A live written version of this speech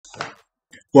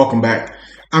Welcome back.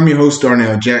 I'm your host,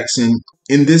 Darnell Jackson.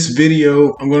 In this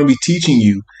video, I'm going to be teaching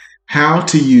you how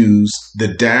to use the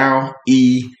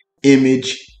Dall-E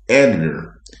image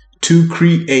editor to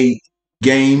create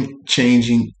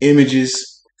game-changing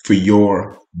images for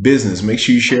your business. Make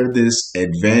sure you share this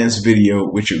advanced video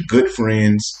with your good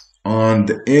friends on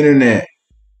the internet.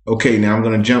 Okay, now I'm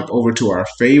going to jump over to our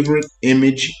favorite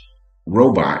image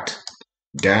robot,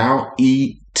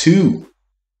 Dall-E 2.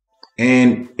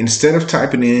 And instead of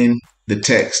typing in the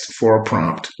text for a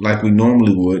prompt like we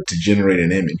normally would to generate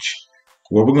an image,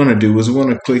 what we're going to do is we're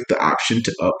going to click the option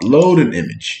to upload an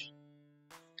image.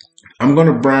 I'm going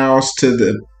to browse to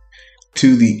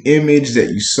the image that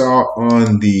you saw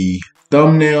on the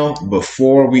thumbnail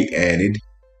before we added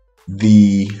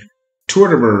the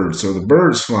Twitter birds or the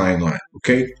birds flying on it.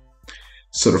 Okay.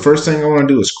 So the first thing I want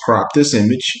to do is crop this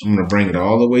image. I'm going to bring it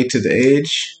all the way to the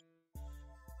edge.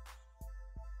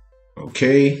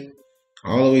 Okay,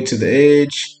 all the way to the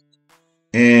edge,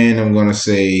 and I'm going to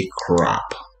say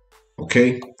crop.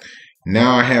 Okay,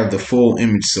 now I have the full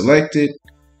image selected.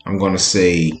 I'm going to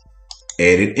say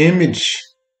edit image.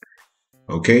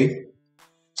 Okay,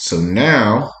 so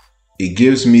now it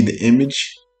gives me the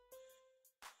image,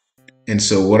 and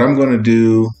so what I'm going to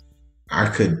do, I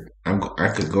could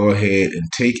go ahead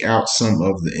and take out some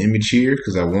of the image here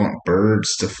because I want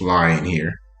birds to fly in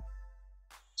here.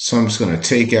 So I'm just going to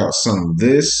take out some of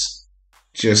this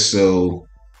just so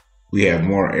we have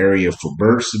more area for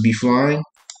birds to be flying.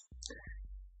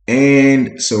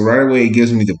 And so right away it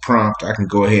gives me the prompt. I can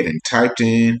go ahead and type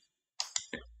in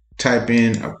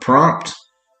a prompt.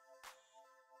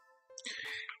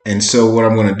 And so what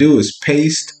I'm going to do is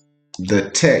paste the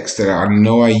text that I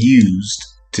know I used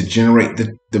to generate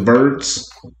the birds.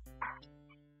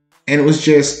 And it was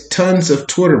just tons of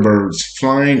Twitter birds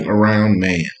flying around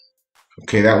man.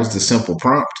 Okay, that was the simple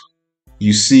prompt.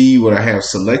 You see what I have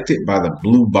selected by the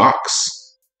blue box.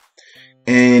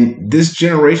 And this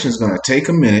generation is going to take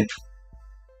a minute.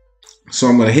 So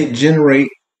I'm going to hit generate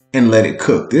and let it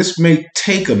cook. This may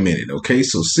take a minute, okay?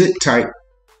 So sit tight.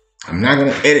 I'm not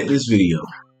going to edit this video.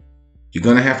 You're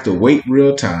going to have to wait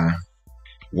real time.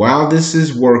 While this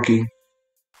is working,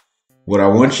 what I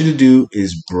want you to do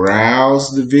is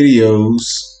browse the videos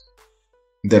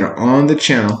that are on the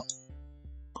channel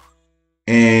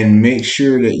and make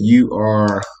sure that you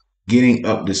are getting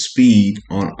up to speed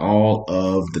on all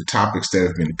of the topics that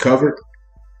have been covered.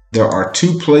 There are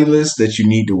two playlists that you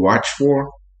need to watch for.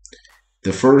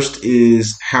 The first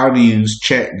is how to use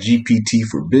ChatGPT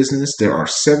for business. There are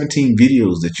 17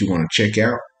 videos that you want to check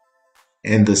out.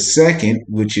 And the second,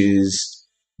 which is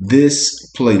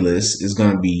this playlist, is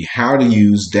going to be how to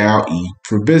use Dall-E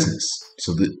for business.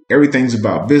 So everything's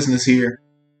about business here.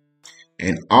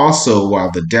 And also,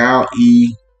 while the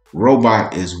Dall-E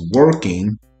robot is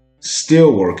working,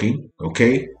 still working,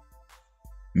 okay,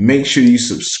 make sure you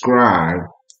subscribe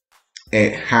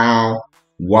at howwhy.ai.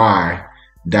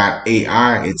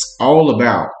 It's all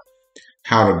about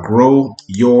how to grow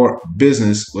your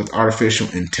business with artificial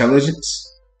intelligence.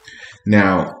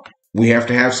 Now, we have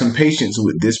to have some patience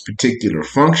with this particular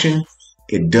function.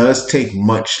 It does take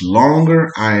much longer.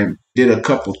 I did a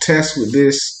couple tests with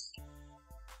this.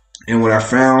 And what I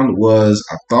found was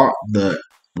I thought the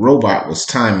robot was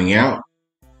timing out,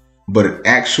 but it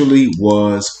actually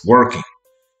was working.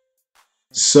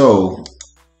 So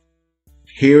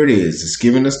here it is. It's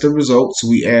giving us the results.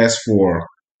 We asked for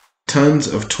tons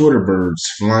of Twitter birds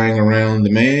flying around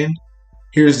the man.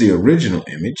 Here's the original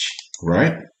image,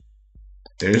 right?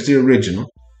 There's the original.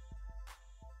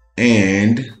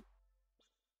 And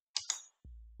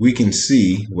we can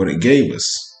see what it gave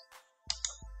us.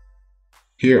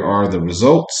 Here are the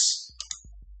results.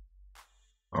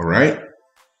 All right.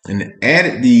 And it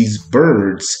added these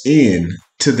birds in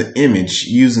to the image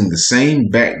using the same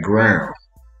background.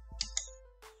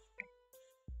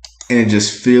 And it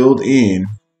just filled in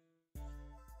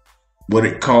what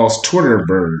it calls Twitter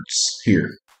birds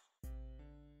here.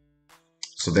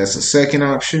 So that's the second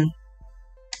option.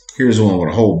 Here's one with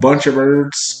a whole bunch of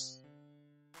birds.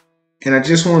 And I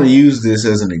just want to use this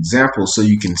as an example so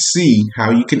you can see how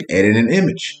you can edit an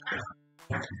image.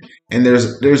 And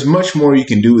there's much more you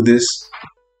can do with this.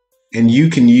 And you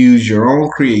can use your own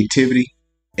creativity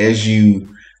as you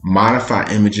modify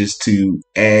images to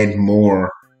add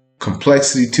more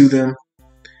complexity to them.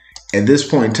 At this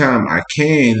point in time, I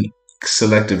can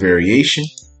select a variation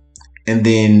and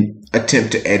then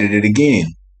attempt to edit it again.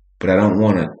 But I don't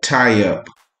want to tie up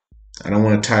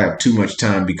too much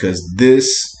time because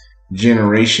this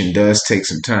generation does take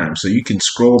some time. So you can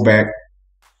scroll back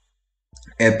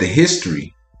at the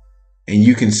history and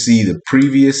you can see the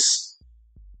previous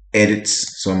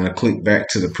edits. So I'm going to click back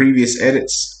to the previous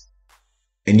edits,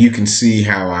 and you can see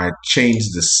how I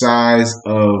changed the size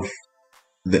of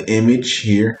the image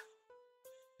here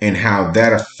and how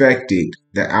that affected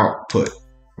the output,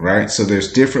 right? So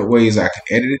there's different ways I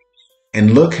can edit it.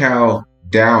 And look how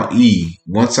Dall-E,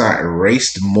 once I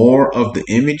erased more of the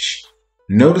image,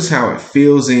 notice how it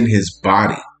fills in his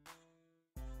body.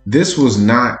 This was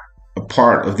not a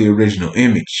part of the original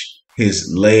image,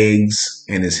 his legs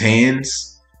and his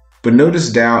hands, but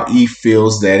notice Dall-E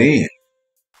fills that in.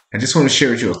 I just want to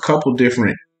share with you a couple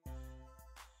different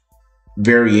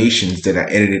variations that I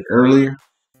edited earlier.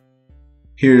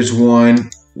 Here's one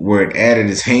where it added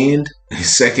his hand,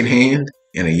 his second hand,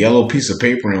 and a yellow piece of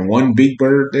paper and one big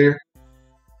bird there.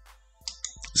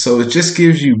 So it just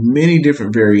gives you many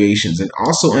different variations. And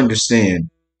also understand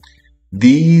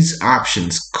these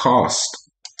options cost.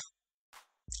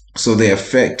 So they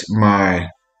affect my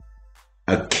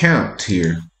account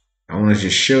here. I want to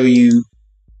just show you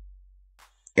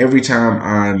every time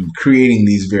I'm creating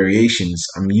these variations,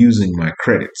 I'm using my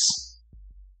credits.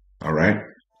 All right.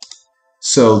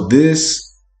 So this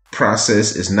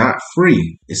process is not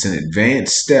free. It's an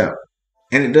advanced step,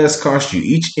 and it does cost you.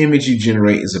 Each image you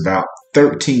generate is about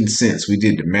 13 cents. We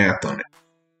did the math on it.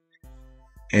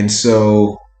 And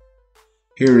so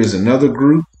here is another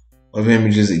group of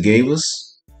images it gave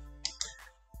us,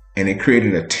 and it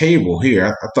created a table here.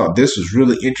 I thought this was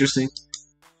really interesting.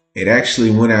 It actually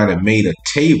went out and made a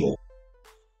table.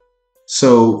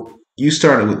 So you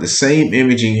started with the same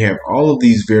image and you have all of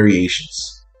these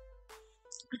variations.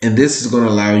 And this is going to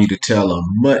allow you to tell a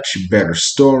much better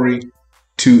story,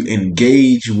 to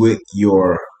engage with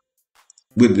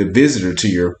the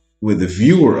visitor with the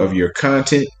viewer of your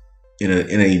content in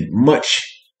a much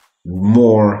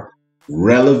more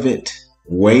relevant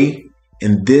way.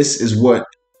 And this is what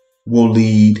will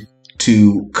lead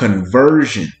to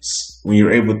conversions when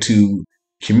you're able to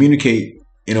communicate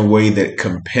in a way that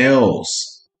compels,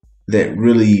 that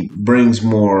really brings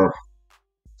more,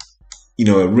 it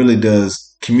really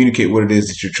does communicate what it is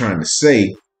that you're trying to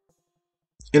say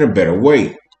in a better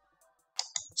way.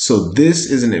 So this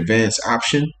is an advanced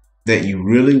option that you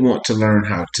really want to learn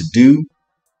how to do.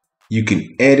 You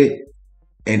can edit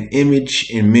an image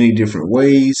in many different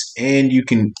ways, and you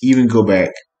can even go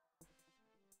back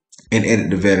and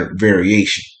edit the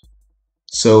variation.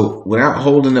 So without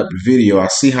holding up the video, I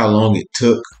see how long it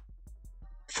took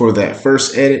for that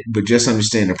first edit, but just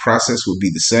understand the process would be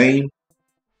the same.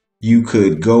 You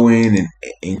could go in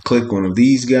and click one of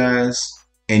these guys,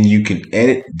 and you can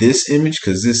edit this image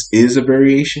because this is a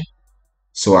variation.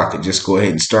 So I could just go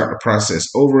ahead and start the process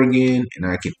over again, and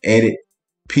I can edit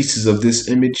pieces of this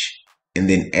image and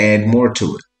then add more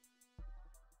to it.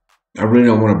 I really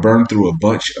don't want to burn through a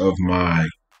bunch of my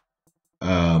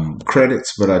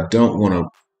credits, but I don't want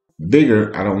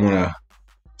to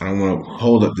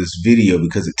hold up this video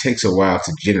because it takes a while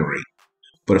to generate.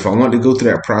 But if I want to go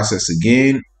through that process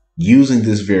again, using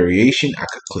this variation, I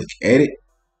could click edit,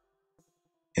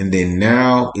 and then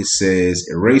now it says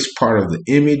erase part of the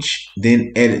image,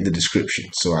 then edit the description.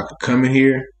 So I could come in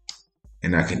here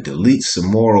and I can delete some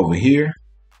more over here.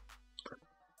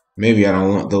 Maybe I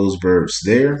don't want those birds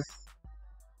there.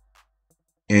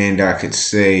 And I could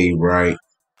say, right,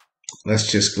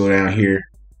 let's just go down here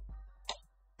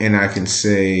and I can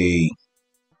say,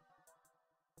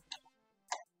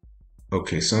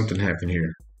 okay, something happened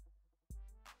here.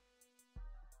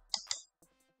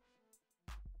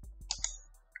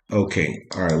 Okay,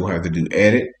 all right, we'll have to do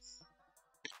edit,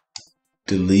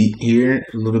 delete here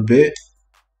a little bit.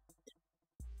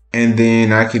 And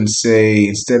then I can say,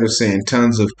 instead of saying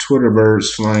tons of Twitter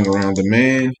birds flying around the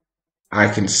man, I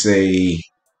can say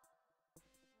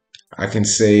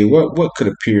what could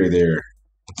appear there?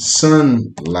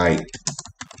 Sunlight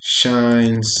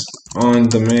shines on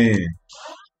the man.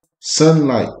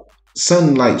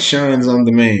 Sunlight shines on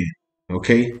the man.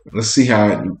 Okay, let's see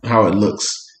how it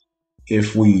looks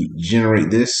if we generate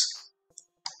this.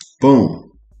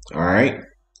 Boom. All right,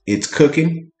 it's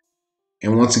cooking.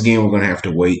 And once again, we're going to have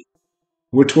to wait.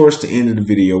 We're towards the end of the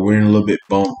video. We're in a little bit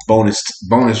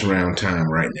bonus round time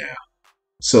right now.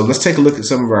 So let's take a look at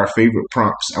some of our favorite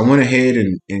prompts. I went ahead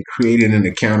and created an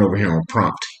account over here on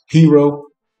Prompt Hero.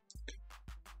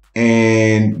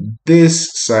 And this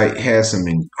site has some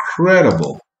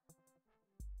incredible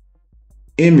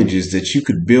images that you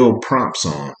could build prompts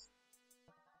on.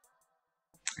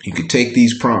 You could take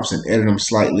these prompts and edit them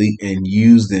slightly and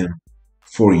use them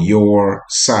for your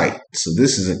site. So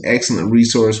this is an excellent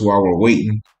resource while we're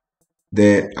waiting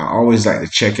that I always like to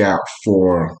check out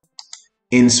for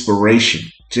inspiration.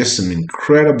 Just some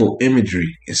incredible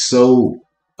imagery. It's so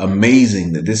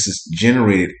amazing that this is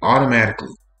generated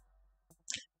automatically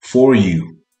for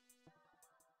you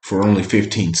for only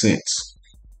 15 cents.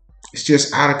 It's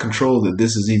just out of control that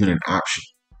this is even an option.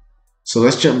 So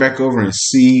let's jump back over and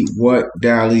see what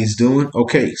Dall-E is doing.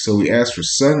 Okay, so we asked for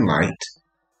sunlight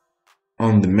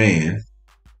on the man.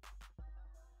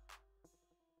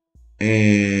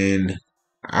 And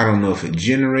I don't know if it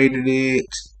generated it.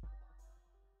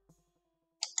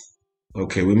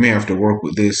 Okay, we may have to work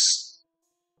with this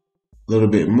a little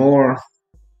bit more.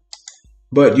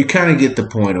 But you kind of get the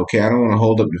point, okay? I don't want to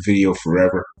hold up the video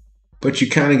forever. But you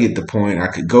kind of get the point. I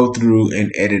could go through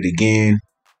and edit again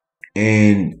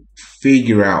and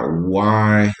figure out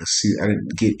why. Let's see, I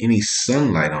didn't get any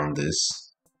sunlight on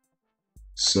this.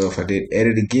 So if I did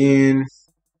edit again,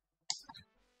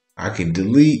 I can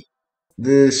delete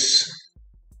this.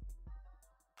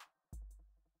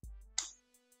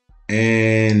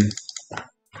 And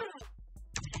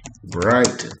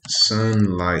bright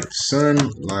sunlight.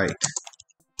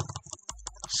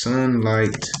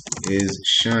 Sunlight is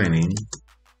shining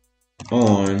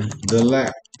on the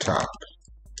laptop.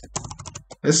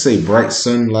 Let's say bright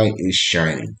sunlight is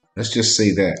shining. Let's just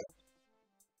say that.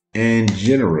 And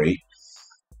generate.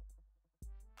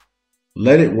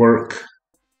 Let it work.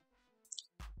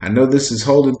 I know this is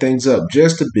holding things up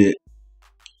just a bit,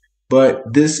 but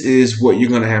this is what you're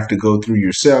going to have to go through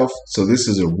yourself. So this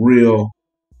is a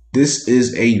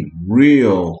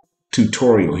real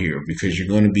tutorial here, because you're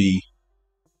going to be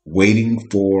waiting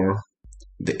for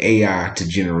the AI to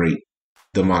generate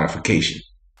the modification.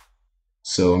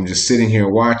 So I'm just sitting here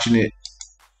watching it,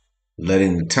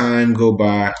 letting the time go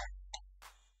by.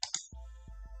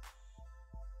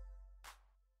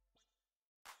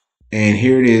 And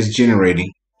here it is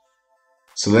generating.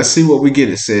 So let's see what we get.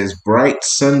 It says bright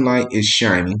sunlight is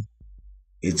shining.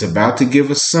 It's about to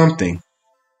give us something.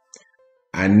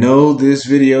 I know this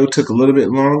video took a little bit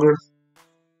longer.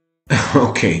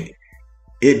 Okay.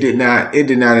 It did not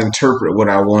interpret what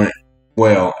I wanted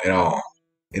well at all.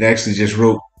 It actually just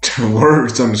wrote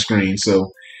words on the screen. So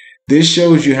this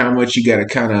shows you how much you got to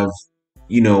kind of,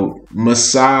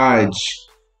 massage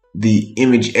the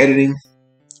image editing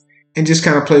and just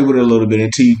kind of play with it a little bit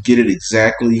until you get it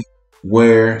exactly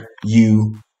where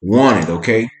you want it,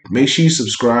 okay? Make sure you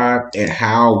subscribe at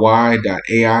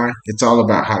howwhy.ai. It's all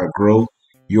about how to grow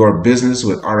your business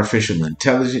with artificial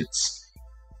intelligence.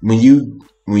 When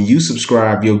you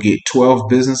subscribe, you'll get 12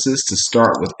 businesses to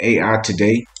start with AI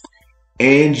today,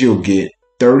 and you'll get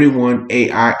 31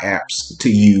 AI apps to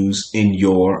use in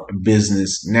your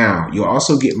business now. You'll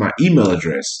also get my email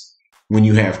address when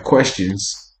you have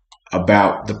questions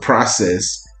about the process,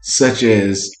 such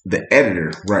as the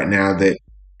editor right now that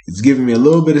is giving me a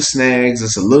little bit of snags.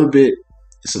 It's a little bit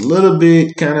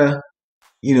kind of,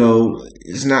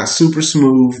 it's not super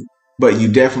smooth, but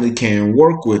you definitely can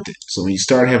work with it. So when you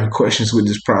start having questions with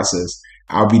this process,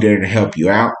 I'll be there to help you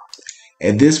out.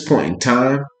 At this point in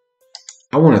time,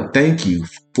 I want to thank you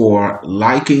for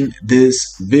liking this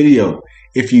video.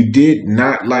 If you did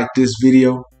not like this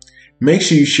video, make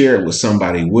sure you share it with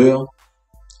somebody who will.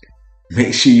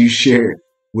 Make sure you share it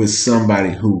with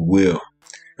somebody who will.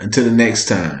 Until the next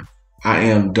time, I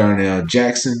am Darnell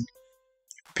Jackson.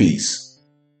 Peace.